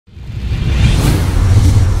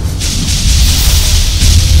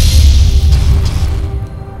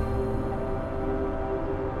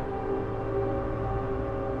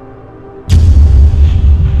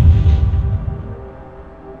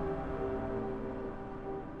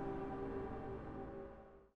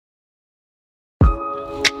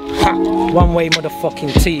Ha, one way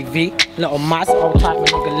motherfucking TV. Little Maz, hold tight my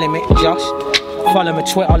nigga Limit, Josh. Follow me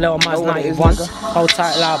Twitter, Little Maz 91. Hold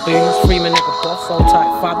tight Loud Boons, free my nigga Boss, hold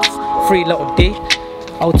tight Fabs, free Little D.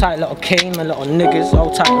 Hold tight Little Kane, my little niggas,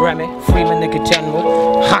 hold tight Remy, free my nigga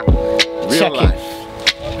General. Ha, check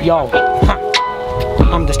it. Yo, ha.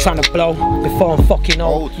 I'm just trying to blow before I'm fucking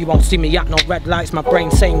old. You won't see me at no red lights, my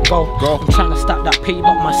brain saying go. I'm trying to stack that P,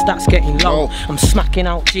 but my stats getting low. I'm smacking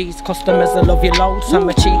out G's, customers that love you loads. I'm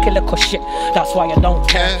a cheeky little shit, that's why I don't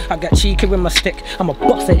care. I get cheeky with my stick, I'ma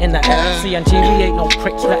bust it in the air. CNG, we ain't no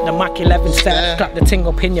pricks, let the Mac 11 stare. Clap the ting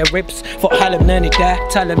up in your ribs, fuck hell him nearly there.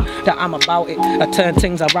 Tell him that I'm about it, I turn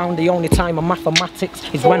things around. The only time of mathematics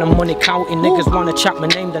is when I'm money counting. Niggas wanna chat my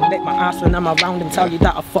name, then lick my ass when I'm around and tell you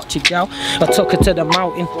that I fucked you, girl. I took her to the mountain,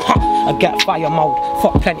 I get fire mode,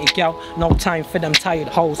 fuck plenty girl, no time for them tired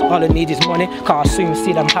hoes. All I need is money, cause I soon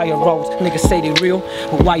see them higher roads. Niggas say they real,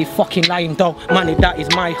 but why you fucking lying though? Money, that is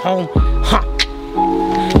my home, ha.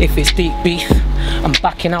 If it's deep beef, I'm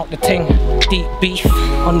backing out the ting. Deep beef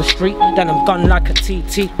on the street, then I'm gone like a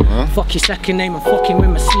TT. Fuck your second name, I'm fucking with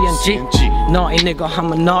my CNG. Naughty nigga,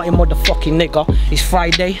 I'm a naughty motherfucking nigga. It's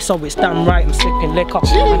Friday, so it's damn right I'm sipping liquor.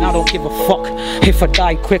 And I don't give a fuck if I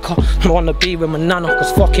die quicker. I wanna be with my nana,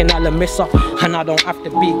 cause fucking hell I miss her. And I don't have to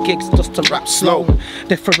be gigs just to rap slow.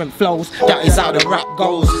 Different flows, that is how the rap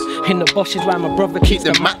goes. In the bushes where my brother keeps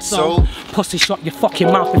the mat so. Pussy shut your fucking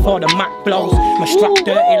mouth before the Mac blows. My strap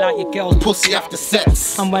dirty like your girl's pussy after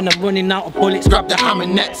sex. And when I'm running out of bullets, grab the hammer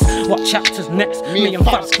nets. What chapter's next? Me and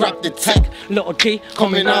Fabs grab the tech. Little D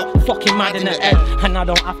coming out, fucking mad in the head. And I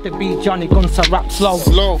don't have to be Johnny Guns to rap slow.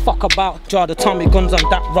 Fuck about, draw the Tommy guns on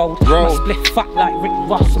that road. My split fat like Rick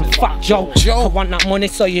Ross and Fat Joe. I want that money,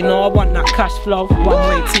 so you know I want that cash flow. One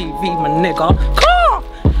way TV, my nigga.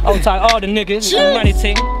 Hold tight all the niggas, money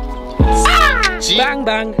ting. Bang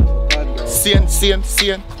bang.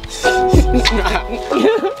 CN.